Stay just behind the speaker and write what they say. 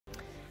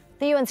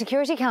The UN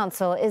Security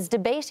Council is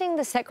debating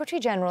the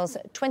Secretary-General's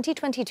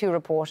 2022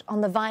 report on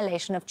the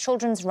violation of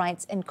children's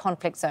rights in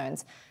conflict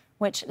zones,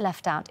 which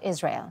left out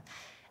Israel.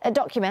 It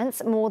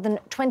documents more than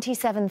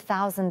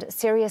 27,000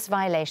 serious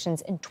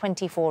violations in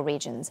 24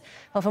 regions.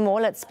 Well, for more,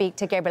 let's speak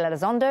to Gabriel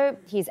Elizondo.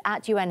 He's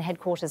at UN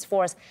headquarters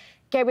for us.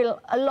 Gabriel,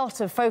 a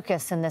lot of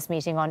focus in this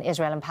meeting on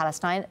Israel and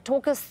Palestine.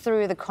 Talk us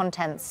through the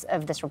contents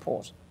of this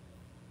report.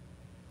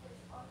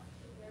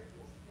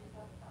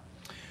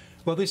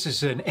 Well, this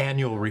is an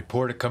annual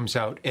report. It comes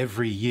out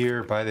every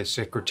year by the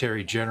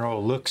Secretary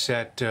General. Looks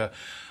at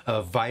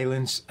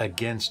violence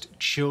against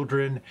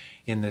children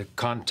in the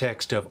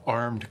context of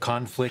armed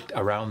conflict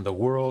around the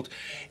world.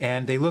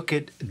 And they look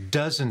at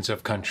dozens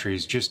of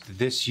countries just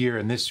this year.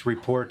 And this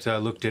report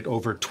looked at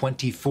over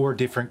 24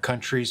 different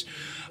countries.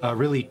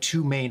 Really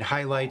two main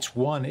highlights.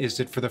 One is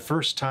that for the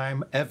first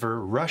time ever,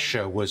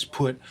 Russia was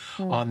put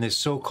on this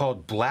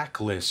so-called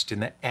blacklist in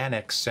the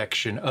annex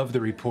section of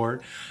the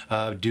report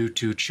due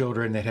to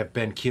children that have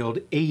been killed,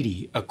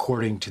 80,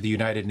 according to the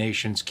United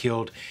Nations,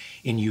 killed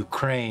in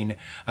Ukraine.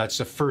 It's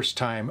the first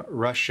time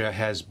Russia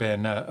has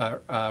been,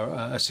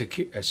 a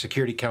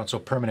Security Council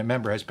permanent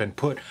member has been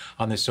put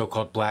on this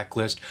so-called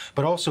blacklist,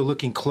 but also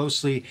looking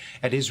closely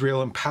at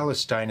Israel and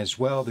Palestine as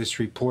well. This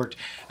report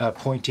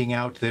pointing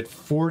out that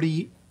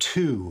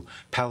 42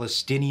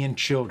 Palestinian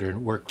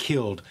children were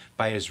killed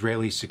by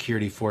Israeli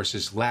security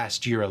forces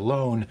last year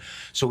alone.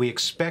 So we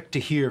expect to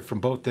hear from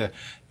both the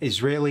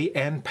Israeli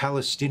and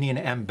Palestinian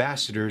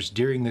ambassadors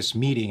during this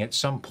meeting at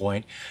some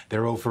point.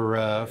 There are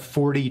over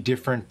 40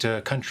 different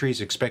countries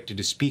expected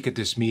to speak at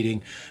this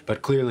meeting.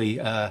 But clearly,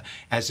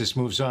 as this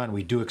moves on,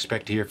 we do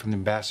expect to hear from the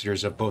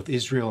ambassadors of both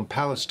Israel and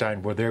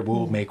Palestine, where they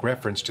will make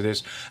reference to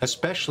this,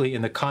 especially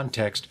in the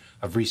context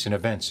of recent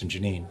events in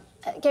Jenin.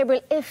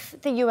 Gabriel, if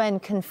the UN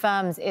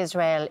confirms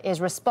Israel is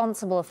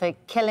responsible for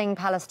killing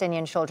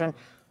Palestinian children,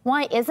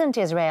 why isn't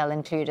Israel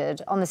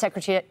included on the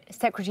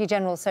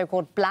Secretary-General's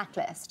so-called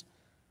blacklist?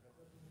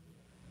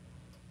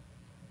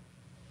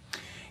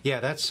 Yeah,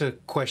 that's a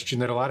question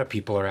that a lot of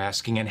people are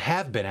asking and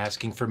have been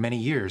asking for many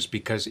years,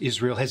 because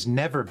Israel has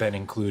never been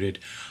included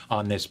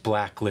on this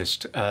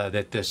blacklist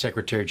that the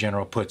Secretary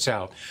General puts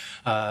out.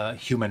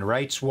 Human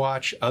Rights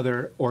Watch,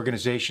 other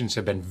organizations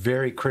have been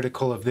very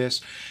critical of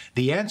this.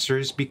 The answer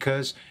is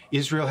because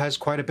Israel has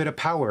quite a bit of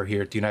power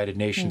here at the United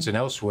Nations and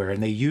elsewhere,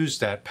 and they use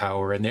that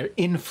power and their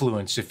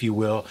influence, if you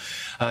will,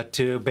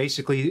 to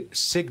basically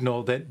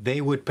signal that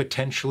they would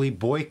potentially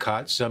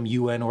boycott some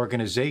UN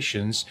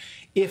organizations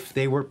if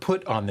they were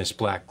put on this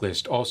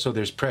blacklist. Also,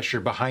 there's pressure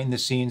behind the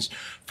scenes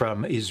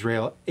from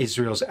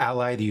Israel's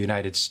ally, the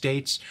United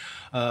States,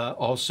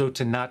 also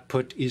to not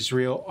put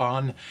Israel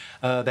on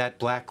that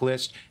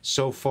blacklist.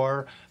 So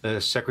far, the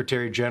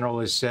Secretary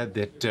General has said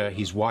that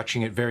he's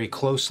watching it very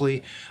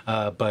closely,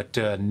 but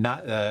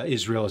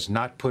Israel is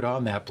not put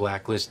on that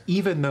blacklist,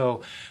 even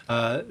though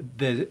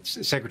the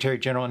Secretary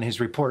General in his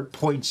report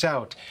points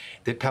out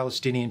that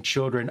Palestinian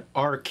children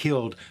are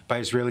killed by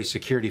Israeli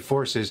security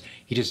forces.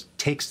 He just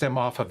takes them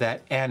off of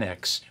that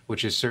annex,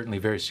 which is certainly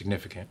very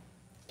significant.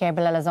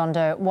 Gabriel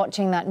Elizondo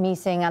watching that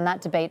meeting and that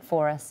debate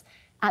for us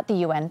at the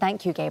UN.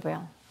 Thank you,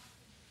 Gabriel.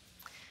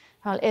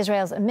 Well,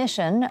 Israel's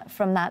omission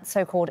from that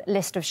so-called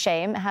list of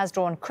shame has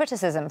drawn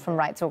criticism from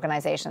rights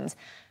organizations.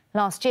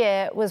 Last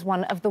year was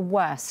one of the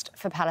worst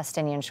for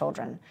Palestinian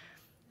children.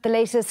 The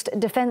latest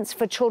Defense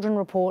for Children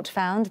report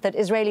found that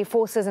Israeli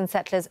forces and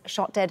settlers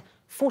shot dead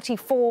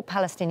 44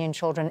 Palestinian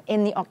children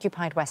in the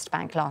occupied West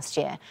Bank last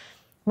year.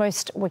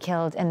 Most were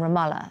killed in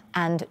Ramallah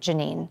and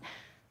Jenin.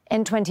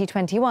 In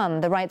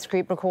 2021, the rights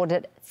group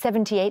recorded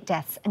 78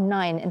 deaths and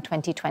 9 in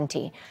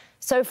 2020.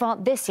 So far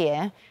this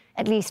year,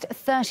 at least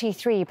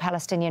 33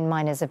 Palestinian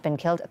minors have been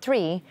killed,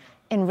 3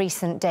 in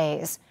recent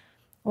days.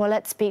 Well,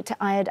 let's speak to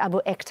Ayed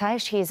Abu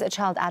Eqtaish. He's a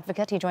child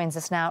advocate. He joins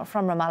us now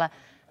from Ramallah.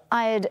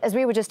 Ayed, as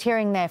we were just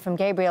hearing there from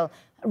Gabriel,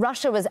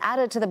 Russia was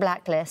added to the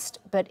blacklist,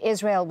 but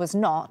Israel was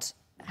not.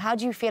 How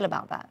do you feel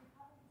about that?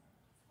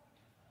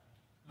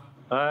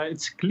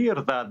 It's clear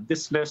that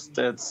this list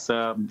is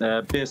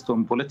based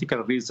on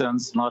political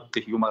reasons, not the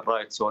human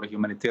rights or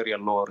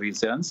humanitarian law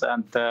reasons.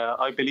 And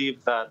I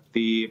believe that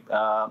the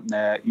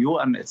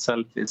UN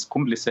itself is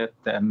complicit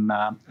in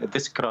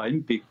this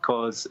crime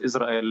because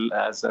Israel,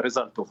 as a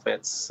result of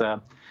its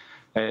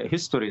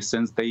history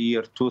since the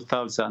year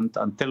 2000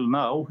 until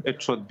now,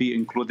 it should be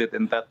included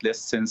in that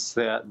list since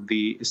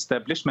the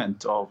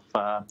establishment of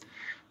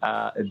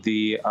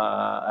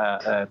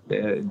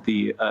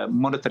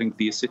monitoring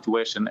the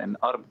situation in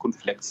armed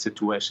conflict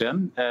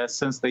situation.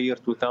 Since the year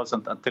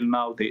 2000 until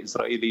now, the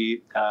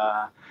Israeli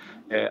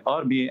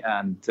army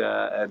and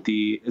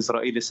the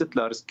Israeli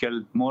settlers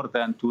killed more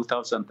than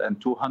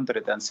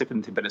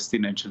 2,270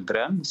 Palestinian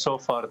children. So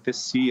far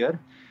this year,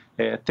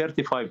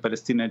 35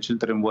 Palestinian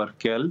children were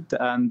killed,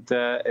 and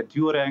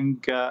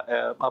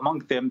among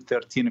them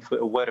 13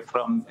 were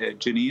from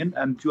Jenin.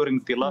 And during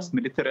the last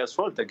military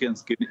assault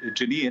against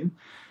Jenin,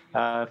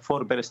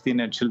 4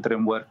 Palestinian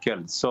children were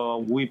killed. So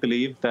we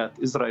believe that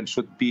Israel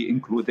should be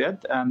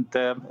included, and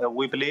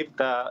we believe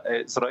the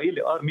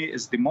Israeli army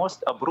is the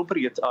most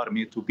appropriate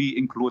army to be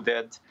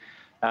included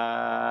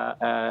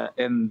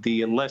in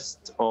the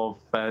list of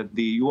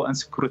the UN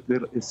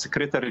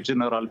Secretary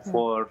General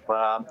for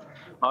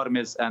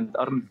armies and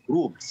armed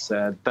groups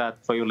that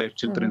violate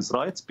children's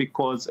rights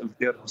because of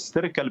their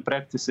historical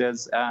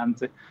practices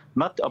and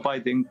not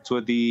abiding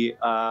to the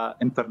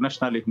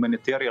international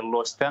humanitarian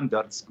law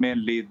standards,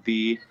 mainly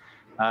the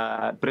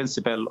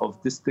principle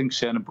of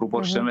distinction,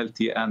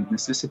 proportionality, and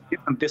necessity.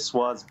 And this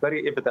was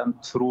very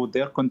evident through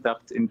their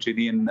conduct in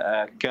Jenin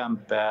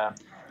camp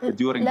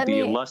during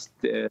the last...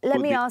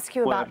 Let me ask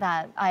you about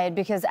that, Ayed,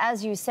 because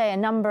as you say, a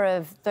number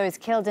of those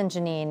killed in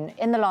Jenin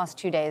in the last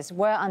 2 days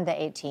were under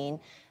 18.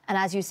 And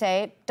as you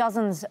say,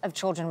 dozens of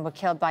children were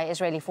killed by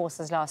Israeli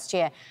forces last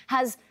year.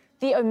 Has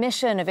the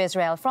omission of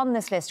Israel from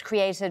this list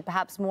created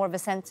perhaps more of a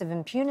sense of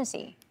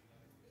impunity?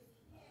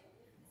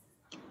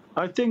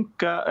 I think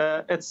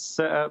it's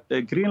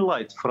a green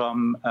light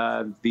from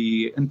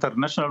the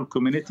international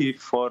community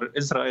for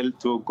Israel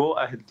to go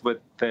ahead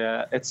with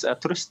its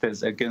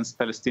atrocities against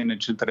Palestinian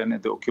children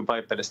in the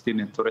occupied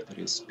Palestinian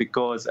territories.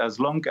 Because as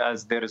long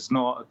as there is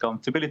no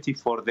accountability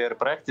for their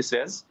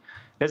practices,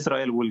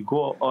 Israel will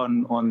go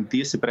on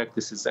these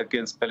practices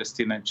against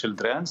Palestinian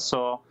children.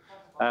 So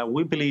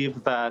we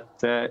believe that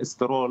it's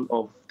the role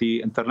of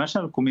the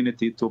international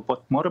community to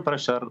put more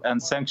pressure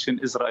and sanction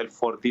Israel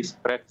for these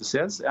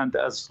practices. And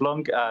as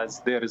long as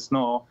there is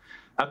no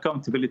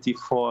accountability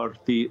for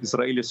the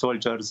Israeli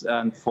soldiers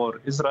and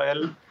for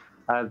Israel,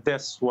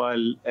 this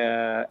will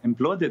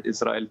implode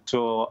Israel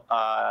to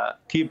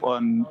keep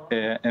on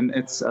in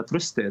its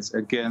atrocities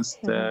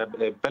against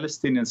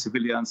Palestinian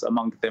civilians,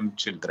 among them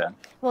children.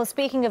 Well,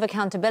 speaking of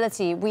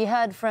accountability, we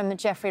heard from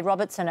Jeffrey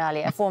Robertson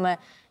earlier, former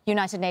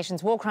United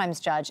Nations war crimes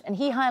judge, and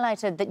he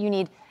highlighted that you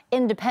need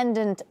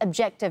independent,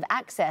 objective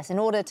access in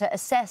order to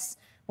assess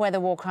whether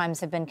war crimes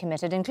have been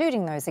committed,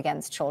 including those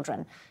against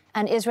children.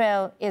 And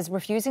Israel is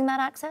refusing that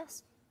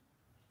access?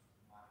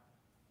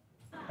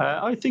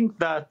 I think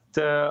that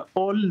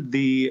all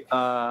the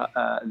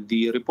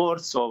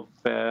reports of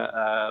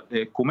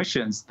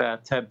commissions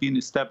that have been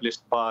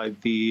established by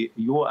the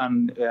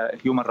UN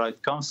Human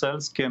Rights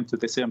Councils came to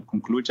the same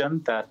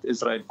conclusion, that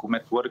Israel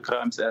commit war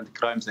crimes and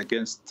crimes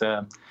against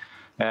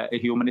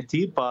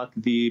humanity. But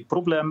the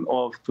problem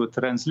of to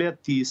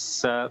translate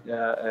these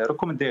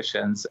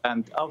recommendations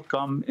and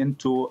outcome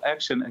into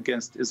action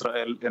against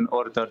Israel in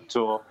order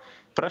to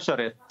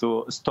pressure it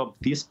to stop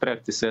these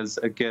practices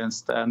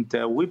against. And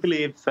we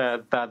believe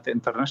that the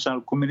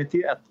international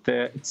community at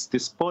its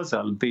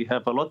disposal, they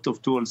have a lot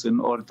of tools in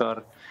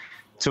order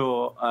to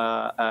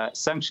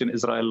sanction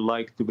Israel,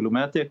 like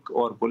diplomatic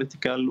or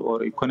political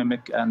or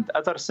economic and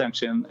other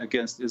sanctions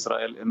against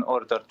Israel in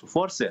order to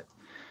force it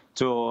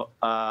to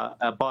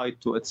abide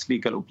to its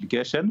legal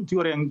obligation.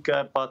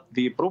 But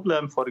the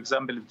problem, for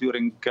example,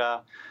 during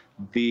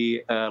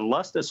the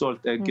last assault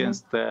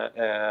against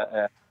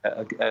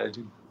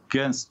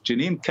against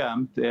Jenin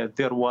camp,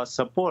 there was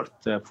support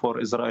for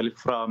Israel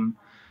from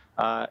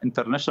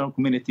international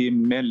community,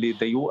 mainly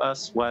the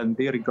U.S., when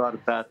they regard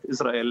that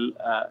Israel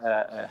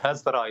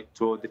has the right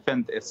to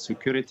defend its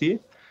security.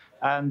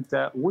 And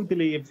we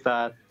believe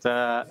that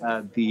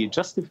the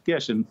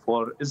justification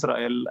for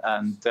Israel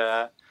and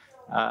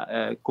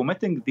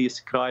committing these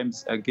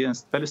crimes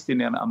against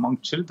Palestinians among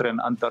children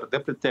under the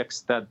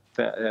pretext that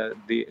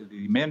the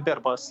main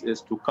purpose is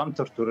to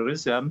counter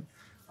terrorism,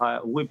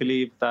 we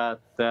believe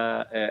that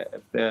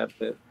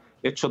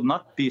it should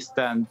not be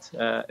stand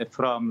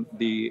from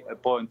the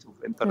point of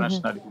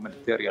international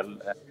humanitarian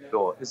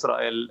law.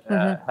 Israel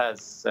has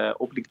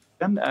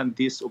obligation, and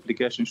this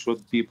obligation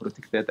should be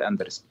protected and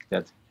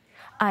respected.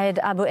 Ayed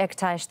Abu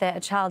Eqtaish, a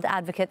child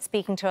advocate,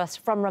 speaking to us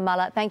from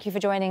Ramallah. Thank you for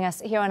joining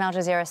us here on Al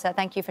Jazeera, sir.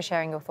 Thank you for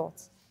sharing your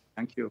thoughts.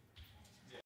 Thank you.